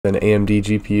an AMD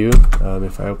GPU.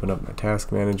 If I open up my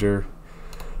task manager,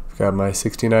 I've got my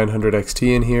 6900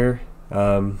 XT in here.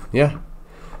 Yeah,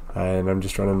 and I'm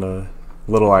just running a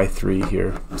little i3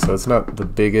 here. So it's not the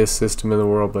biggest system in the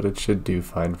world, but it should do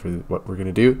fine for what we're going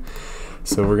to do.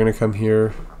 So we're going to come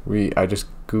here. I just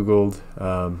Googled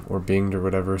or Binged or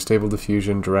whatever, Stable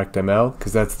Diffusion directml,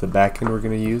 because that's the backend we're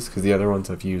going to use, because the other ones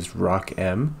I've used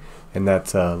ROCm, and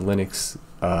that's Linux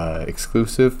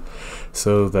exclusive.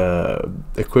 So the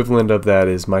equivalent of that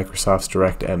is Microsoft's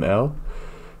directml.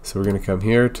 So we're going to come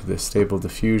here to the Stable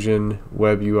Diffusion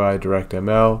Web UI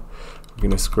directml. We're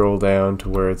going to scroll down to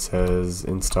where it says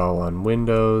install on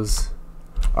Windows,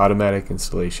 automatic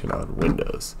installation on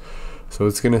Windows. So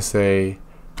it's going to say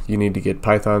you need to get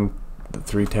Python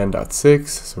 3.10.6,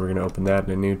 so we're going to open that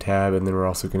in a new tab, and then we're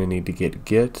also going to need to get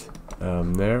Git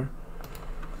there.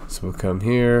 So we'll come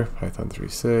here, Python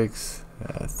 3.6,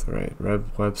 that's the right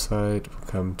website. We'll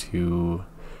come to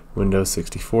Windows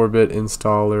 64-bit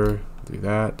installer, do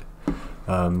that.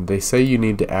 They say you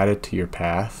need to add it to your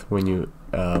path when you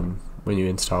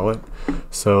install it.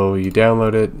 So you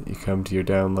download it, you come to your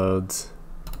downloads,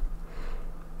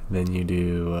 then you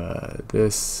do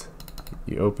this,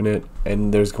 you open it,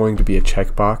 and there's going to be a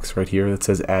checkbox right here that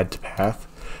says add to path.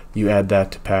 You add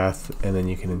that to path, and then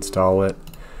you can install it,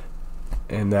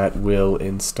 and that will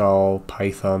install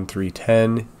Python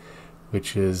 3.10,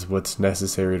 which is what's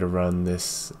necessary to run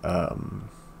this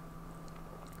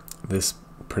this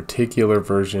particular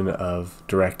version of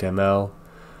directml.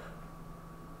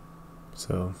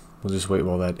 So we'll just wait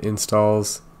while that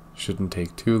installs. Shouldn't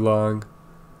take too long.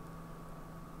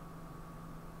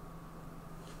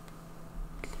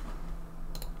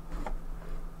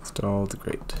 Installed,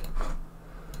 great.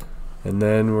 And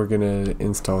then we're going to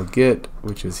install Git,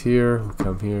 which is here. We'll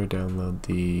come here, download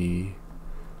the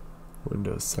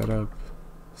Windows setup,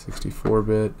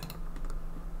 64-bit.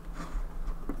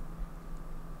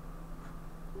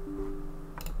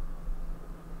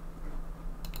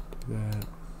 Do that.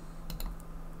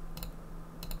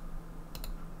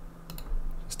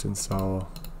 Just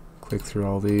install, click through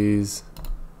all these.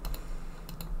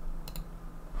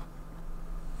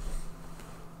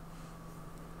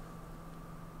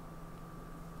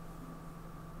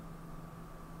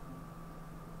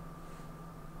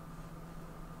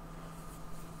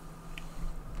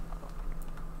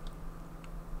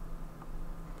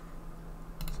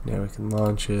 Now we can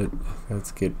launch it.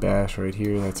 Let's get bash right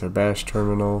here. That's our bash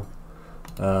terminal.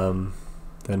 Then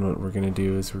what we're going to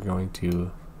do is we're going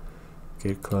to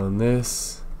git clone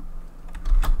this.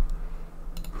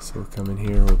 So we'll come in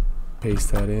here, we'll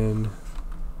paste that in.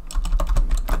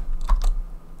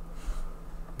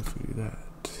 If we do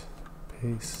that,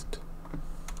 paste.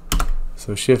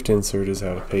 So shift insert is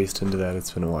how to paste into that.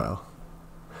 It's been a while.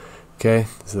 Okay,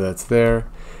 so that's there.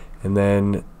 And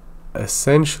then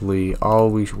essentially all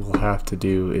we will have to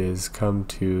do is come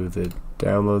to the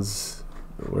downloads.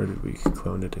 Where did we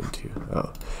clone it into?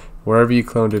 Oh, wherever you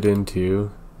cloned it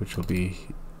into, which will be,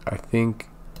 I think,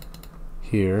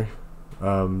 here,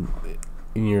 in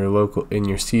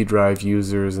your C drive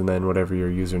users, and then whatever your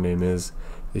username is,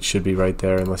 it should be right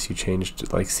there, unless you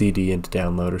changed like CD into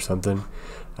download or something.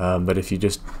 But if you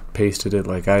just pasted it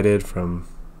like I did from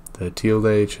the tilde,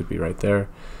 it should be right there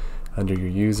under your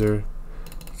user.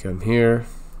 Come here,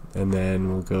 and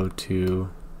then we'll go to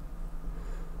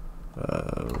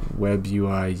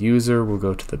webui-user. We'll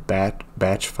go to the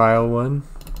batch file one.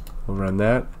 We'll run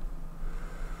that,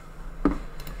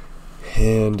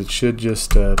 and it should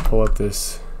just pull up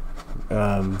this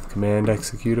command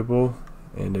executable,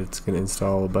 and it's going to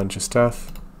install a bunch of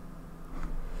stuff.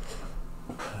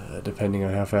 Depending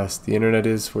on how fast the internet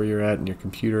is where you're at in your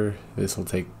computer, this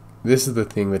is the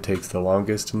thing that takes the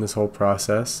longest in this whole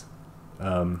process.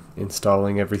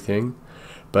 Installing everything,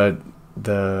 but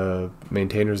the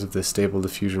maintainers of this Stable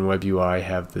Diffusion Web UI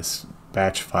have this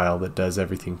batch file that does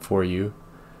everything for you.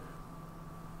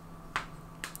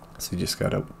 So you just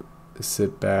gotta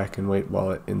sit back and wait while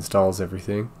it installs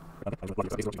everything.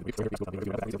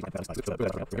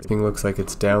 Everything looks like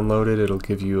it's downloaded. It'll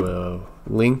give you a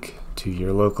link to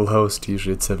your local host.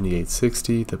 Usually it's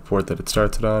 7860, the port that it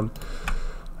starts it on.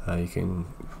 You can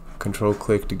control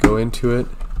click to go into it.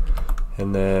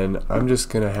 And then I'm just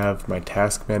going to have my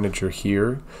task manager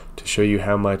here to show you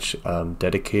how much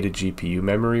dedicated GPU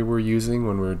memory we're using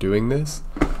when we're doing this.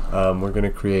 We're going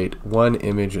to create one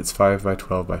image that's 5 by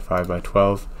 12 by 5 by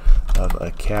 12 of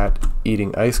a cat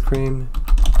eating ice cream,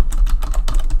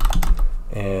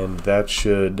 and that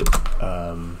should do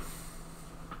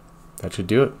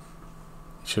it.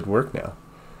 It should work now.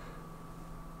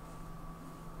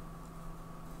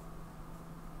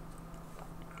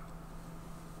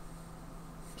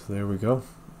 So there we go.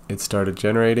 It started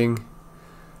generating,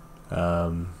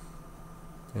 and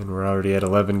we're already at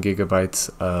 11 gigabytes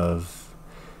of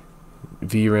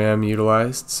vRAM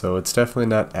utilized, so it's definitely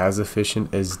not as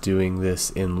efficient as doing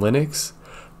this in Linux.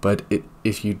 But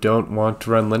if you don't want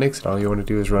to run Linux and all you want to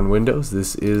do is run Windows,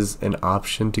 this is an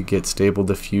option to get stable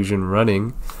diffusion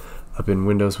running up in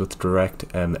Windows with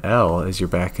directml as your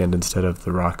backend instead of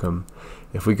the ROCm.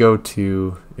 If we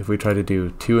try to do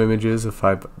 2 images of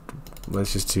 5,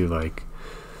 let's just do like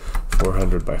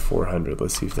 400 by 400.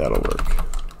 Let's see if that'll work.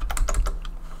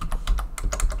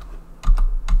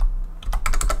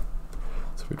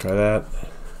 So if we try that,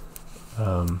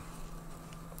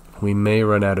 we may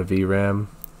run out of vRAM,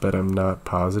 but I'm not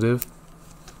positive.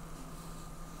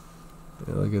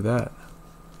 Yeah, look at that.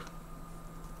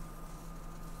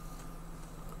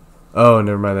 Oh,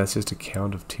 never mind, that's just a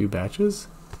count of 2 batches?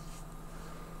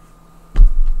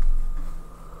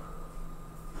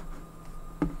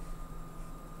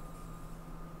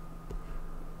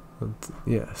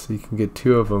 Yeah, so you can get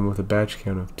 2 of them with a batch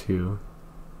count of 2.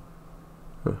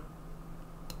 Huh.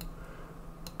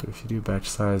 But if you do batch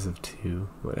size of 2,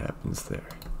 what happens there?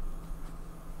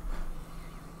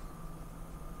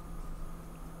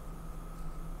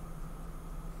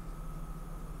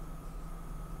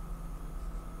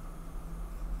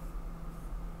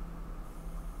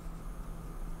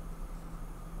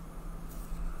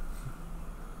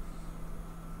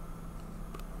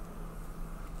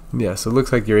 Yeah, so it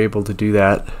looks like you're able to do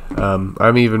that.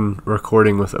 I'm even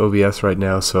recording with OBS right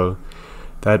now, so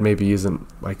that may be using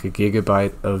like a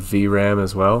gigabyte of vRAM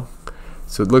as well.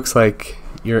 So it looks like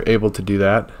you're able to do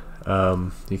that.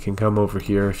 You can come over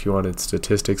here if you wanted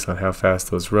statistics on how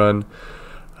fast those run.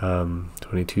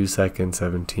 22 seconds,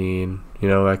 17, you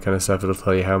know, that kind of stuff. It'll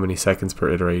tell you how many seconds per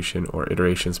iteration or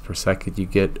iterations per second you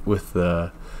get with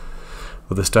the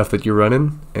stuff that you're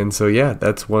running. And so yeah,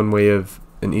 that's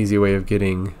an easy way of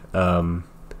getting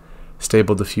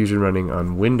stable diffusion running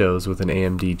on Windows with an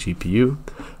AMD GPU.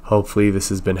 Hopefully this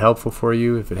has been helpful for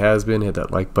you. If it has been, hit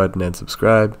that like button and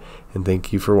subscribe, and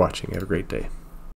thank you for watching. Have a great day.